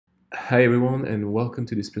Hi everyone, and welcome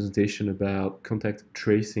to this presentation about contact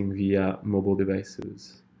tracing via mobile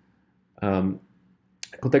devices. Um,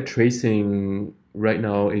 Contact tracing right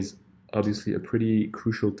now is obviously a pretty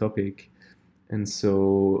crucial topic, and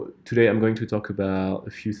so today I'm going to talk about a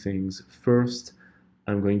few things. First,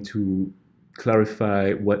 I'm going to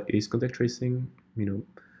clarify what is contact tracing,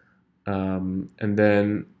 and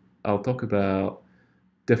then I'll talk about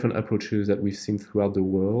different approaches that we've seen throughout the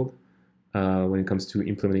world when it comes to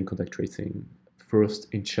implementing contact tracing, first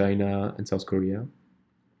in China and South Korea.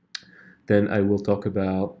 Then I will talk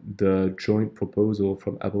about the joint proposal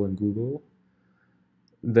from Apple and Google.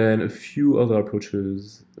 Then a few other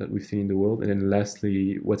approaches that we've seen in the world. And then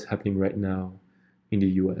lastly, what's happening right now in the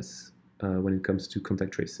US when it comes to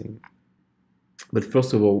contact tracing. But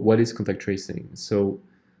first of all, what is contact tracing? So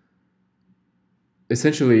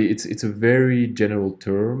essentially, it's a very general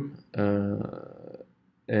term.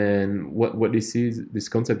 And what this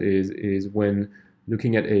concept is when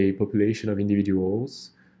looking at a population of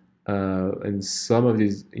individuals, and some of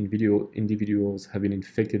these individuals have been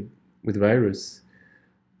infected with virus,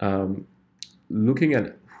 looking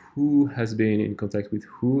at who has been in contact with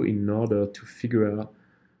who in order to figure out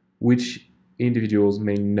which individuals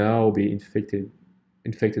may now be infected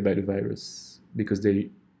by the virus because they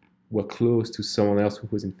were close to someone else who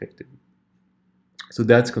was infected. So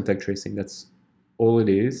that's contact tracing. That's all it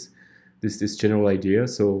is. This general idea.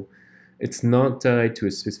 So it's not tied to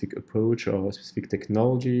a specific approach or a specific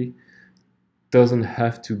technology. Doesn't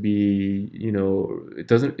have to be,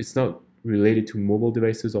 it's not related to mobile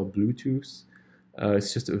devices or Bluetooth.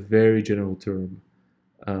 It's just a very general term.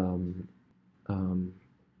 Um, um,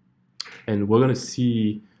 and we're going to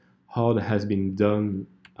see how that has been done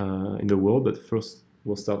in the world. But first,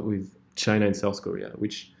 we'll start with China and South Korea,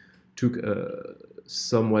 which took a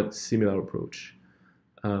somewhat similar approach.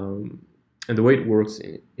 And the way it works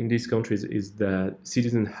in these countries is that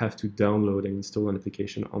citizens have to download and install an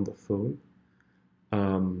application on their phone.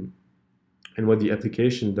 And what the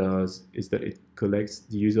application does is that it collects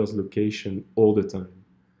the user's location all the time,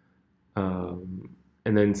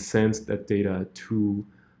 and then sends that data to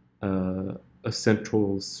a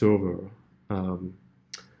central server. And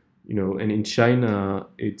in China,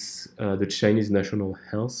 it's the Chinese National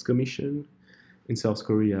Health Commission. In South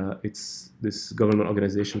Korea, it's this government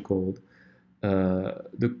organization called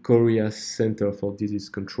the Korea Center for Disease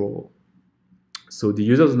Control. So the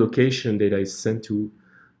user's location data is sent to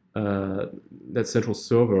that central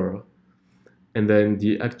server, and then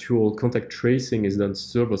the actual contact tracing is done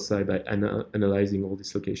server-side by analyzing all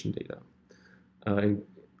this location data. And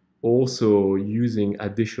also using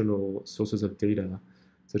additional sources of data,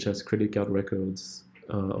 such as credit card records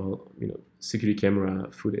or security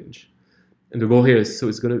camera footage. And the goal here is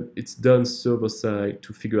it's done server-side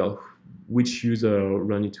to figure out which user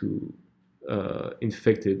run into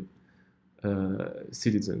infected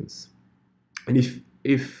citizens. And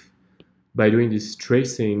if by doing this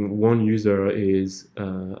tracing, one user is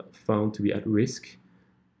found to be at risk,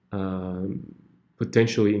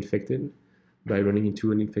 potentially infected by running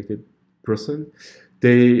into an infected person,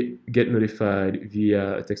 they get notified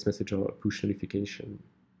via a text message or a push notification.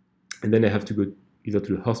 And then they have to go either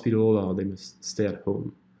to the hospital or they must stay at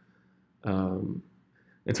home.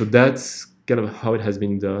 And so that's kind of how it has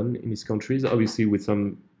been done in these countries, obviously with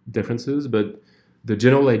some differences, but the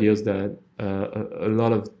general idea is that a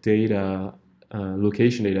lot of data,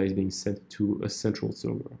 location data, is being sent to a central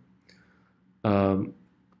server.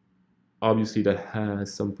 Obviously, that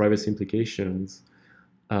has some privacy implications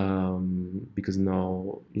because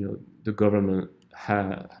now the government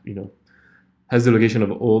has the location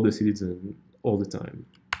of all the citizens all the time,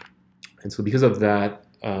 and so because of that,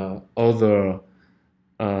 other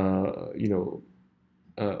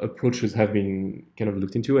approaches have been kind of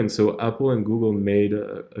looked into. And so Apple and Google made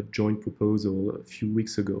a joint proposal a few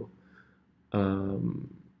weeks ago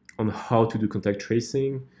on how to do contact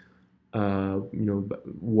tracing,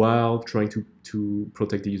 while trying to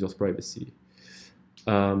protect the user's privacy.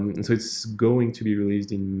 And so it's going to be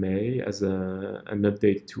released in May as an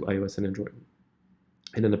update to iOS and Android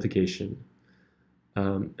in an application.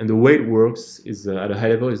 And the way it works is at a high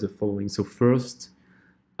level is the following. So first,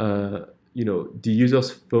 the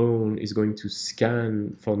user's phone is going to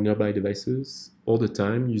scan for nearby devices all the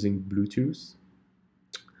time using Bluetooth.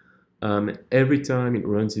 Every time it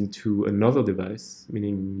runs into another device,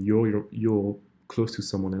 meaning you're close to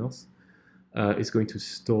someone else, it's going to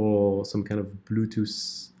store some kind of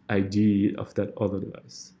Bluetooth ID of that other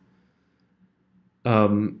device.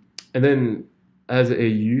 And then as a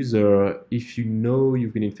user, if you know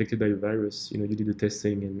you've been infected by a virus, you did the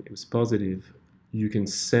testing and it was positive, you can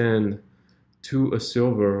send to a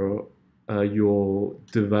server your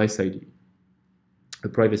device ID, a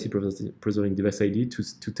privacy preserving device ID,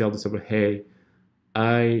 to tell the server, hey,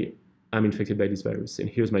 I am infected by this virus, and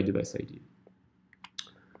here's my device ID.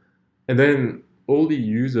 And then all the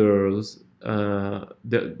users,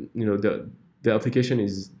 the application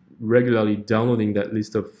is regularly downloading that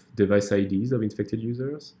list of device IDs of infected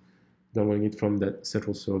users, downloading it from that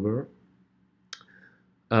central server.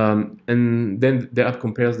 And then the app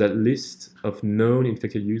compares that list of known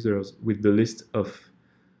infected users with the list of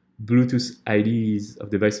Bluetooth IDs of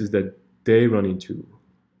devices that they run into,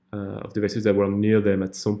 of devices that were near them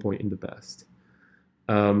at some point in the past.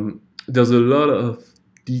 There's a lot of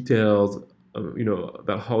details,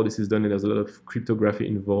 about how this is done, and there's a lot of cryptography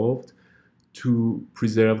involved to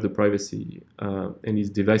preserve the privacy. And these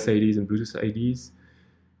device IDs and Bluetooth IDs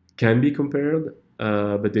can be compared,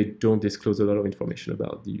 but they don't disclose a lot of information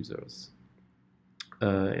about the users.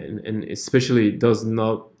 And especially it does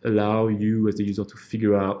not allow you as the user to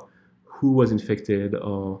figure out who was infected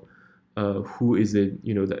or who is it,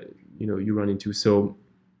 that you run into. So,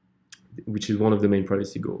 which is one of the main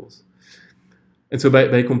privacy goals. And so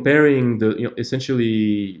by comparing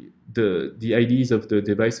essentially the IDs of the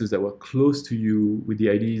devices that were close to you with the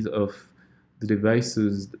IDs of the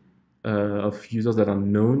devices of users that are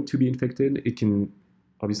known to be infected, it can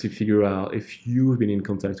obviously figure out if you've been in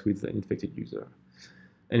contact with an infected user.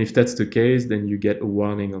 And if that's the case, then you get a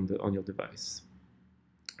warning on your device.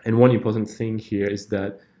 And one important thing here is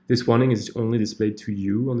that this warning is only displayed to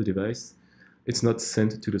you on the device. It's not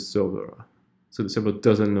sent to the server. So the server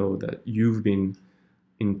doesn't know that you've been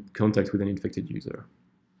in contact with an infected user.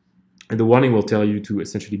 And the warning will tell you to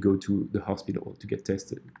essentially go to the hospital to get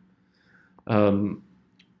tested. Someone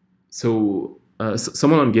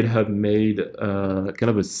on GitHub made kind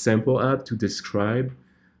of a sample app to describe,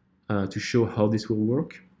 to show how this will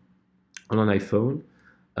work on an iPhone.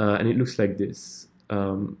 And it looks like this.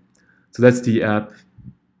 So that's the app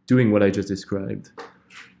doing what I just described.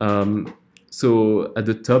 So at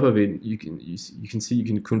the top of it, you can see you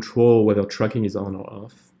can control whether tracking is on or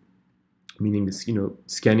off, meaning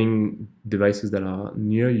scanning devices that are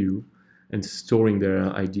near you and storing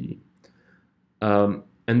their ID.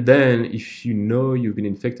 And then if you've been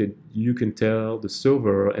infected, you can tell the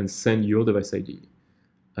server and send your device ID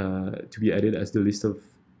to be added to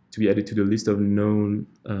the list of known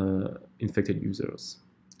infected users.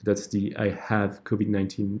 That's the I have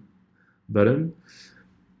COVID-19 button.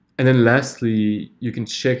 And then lastly, you can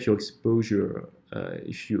check your exposure.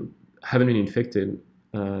 If you haven't been infected,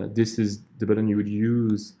 this is the button you would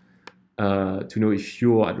use to know if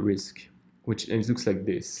you're at risk, and it looks like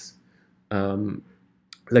this.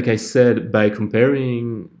 Like I said, by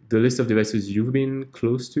comparing the list of devices you've been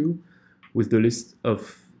close to with the list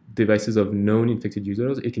of devices of known infected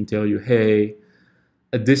users, it can tell you, hey,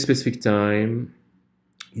 at this specific time,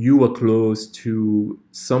 you were close to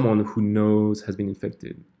someone who knows has been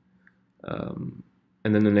infected.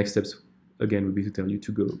 And then the next steps, again, would be to tell you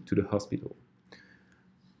to go to the hospital.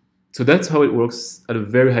 So that's how it works at a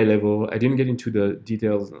very high level. I didn't get into the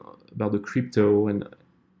details about the crypto and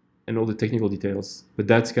all the technical details, but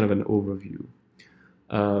that's kind of an overview.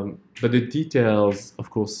 But the details, of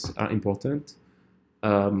course, are important.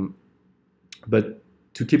 But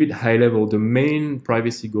to keep it high level, the main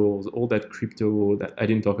privacy goals, all that crypto that I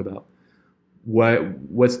didn't talk about,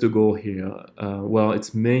 what's the goal here? Well,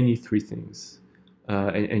 it's mainly three things.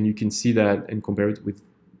 And you can see that and compare it with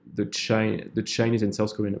the Chinese and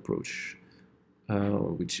South Korean approach,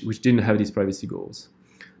 which didn't have these privacy goals.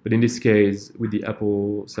 But in this case, with the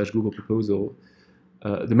Apple/Google proposal,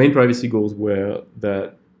 the main privacy goals were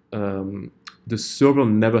that the server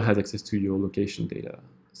never has access to your location data.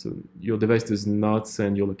 So your device does not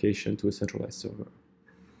send your location to a centralized server.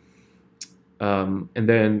 And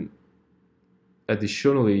then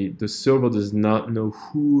additionally, the server does not know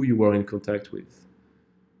who you were in contact with,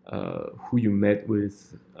 who you met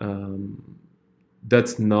with. That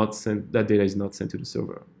data is not sent to the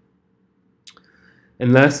server.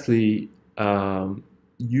 And lastly,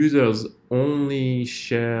 users only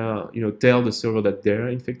tell the server that they're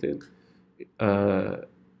infected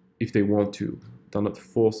if they want to. They're not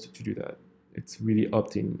forced to do that. It's really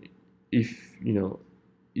opt-in. If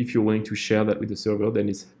you're willing to share that with the server,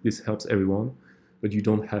 then this helps everyone, but you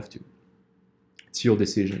don't have to. It's your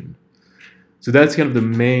decision. So that's kind of the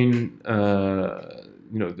main,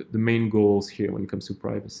 the main goals here when it comes to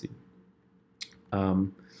privacy.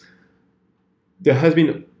 There has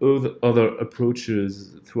been other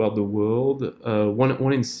approaches throughout the world.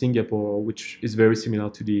 One in Singapore, which is very similar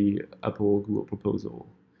to the Apple-Google proposal.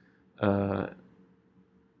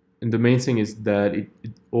 and the main thing is that it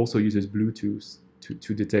also uses Bluetooth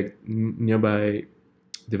to detect nearby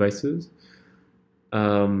devices.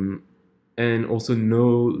 And also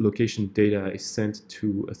no location data is sent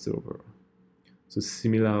to a server. So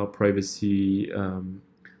similar privacy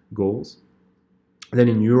goals. Then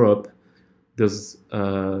in Europe, there's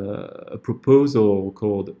a proposal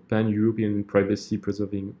called Pan-European Privacy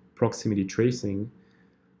Preserving Proximity Tracing,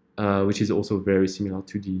 which is also very similar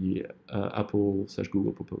to the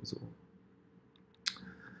Apple/Google proposal.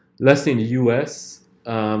 Lastly, in the US,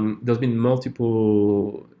 there's been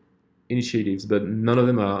multiple initiatives, but none of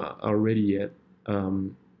them are ready yet.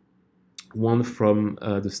 One from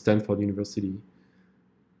the Stanford University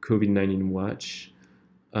COVID-19 Watch,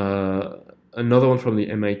 another one from the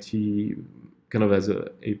MIT, kind of as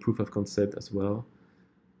a proof of concept as well.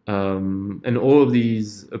 And all of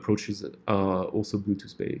these approaches are also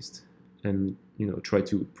Bluetooth based, and try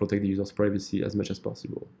to protect the user's privacy as much as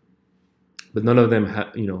possible. But none of them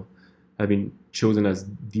have been chosen as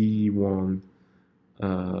the one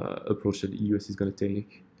approach that the US is going to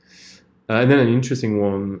take. And then an interesting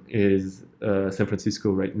one is San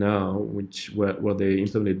Francisco right now, where they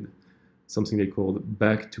implemented something they called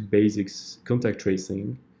back to basics contact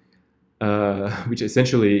tracing, which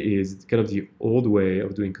essentially is kind of the old way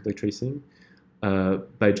of doing contact tracing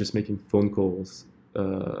by just making phone calls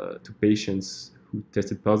to patients who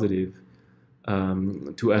tested positive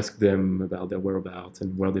to ask them about their whereabouts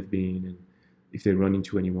and where they've been and if they run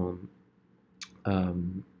into anyone.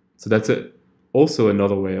 So that's also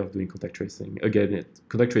another way of doing contact tracing. Again,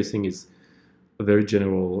 contact tracing is a very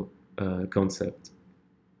general concept.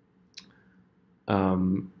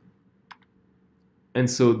 And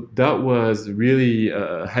so that was really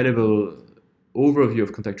a high-level overview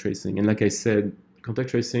of contact tracing. And like I said,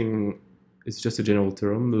 contact tracing is just a general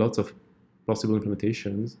term, lots of possible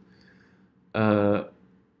implementations.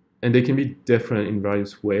 And they can be different in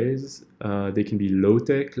various ways. They can be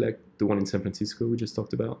low-tech, like the one in San Francisco we just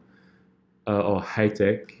talked about, or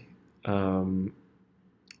high-tech.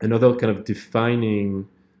 Another kind of defining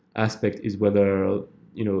aspect is whether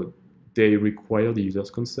they require the user's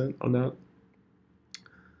consent or not.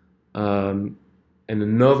 And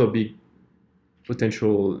another big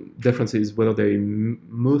potential difference is whether they're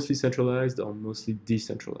mostly centralized or mostly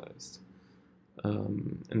decentralized.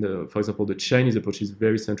 For example, the Chinese approach is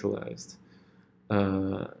very centralized,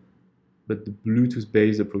 but the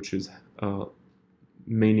Bluetooth-based approaches are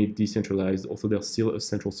mainly decentralized. Also, there's still a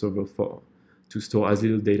central server to store as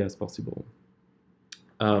little data as possible.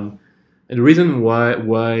 And the reason why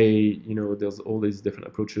there's all these different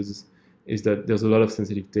approaches is that there's a lot of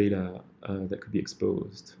sensitive data that could be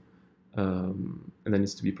exposed, and that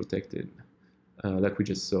needs to be protected, like we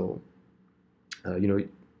just saw.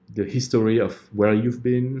 The history of where you've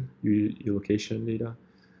been, your location data,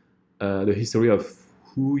 the history of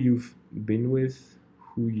who you've been with,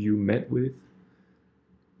 who you met with,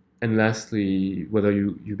 and lastly, whether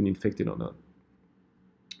you've been infected or not.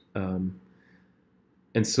 And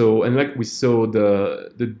like we saw,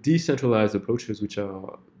 the decentralized approaches, which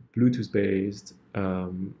are Bluetooth-based,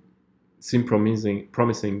 seem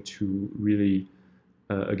promising to really,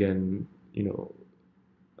 again,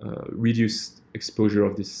 reduce exposure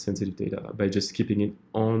of this sensitive data by just keeping it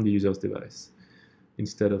on the user's device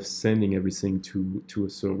instead of sending everything to a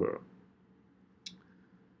server.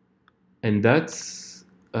 And that's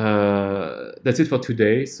it for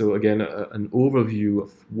today. So again, an overview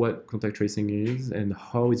of what contact tracing is and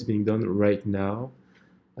how it's being done right now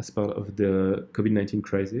as part of the COVID-19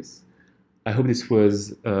 crisis. I hope this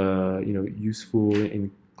was useful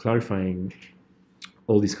in clarifying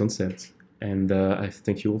all these concepts, and I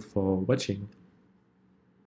thank you all for watching.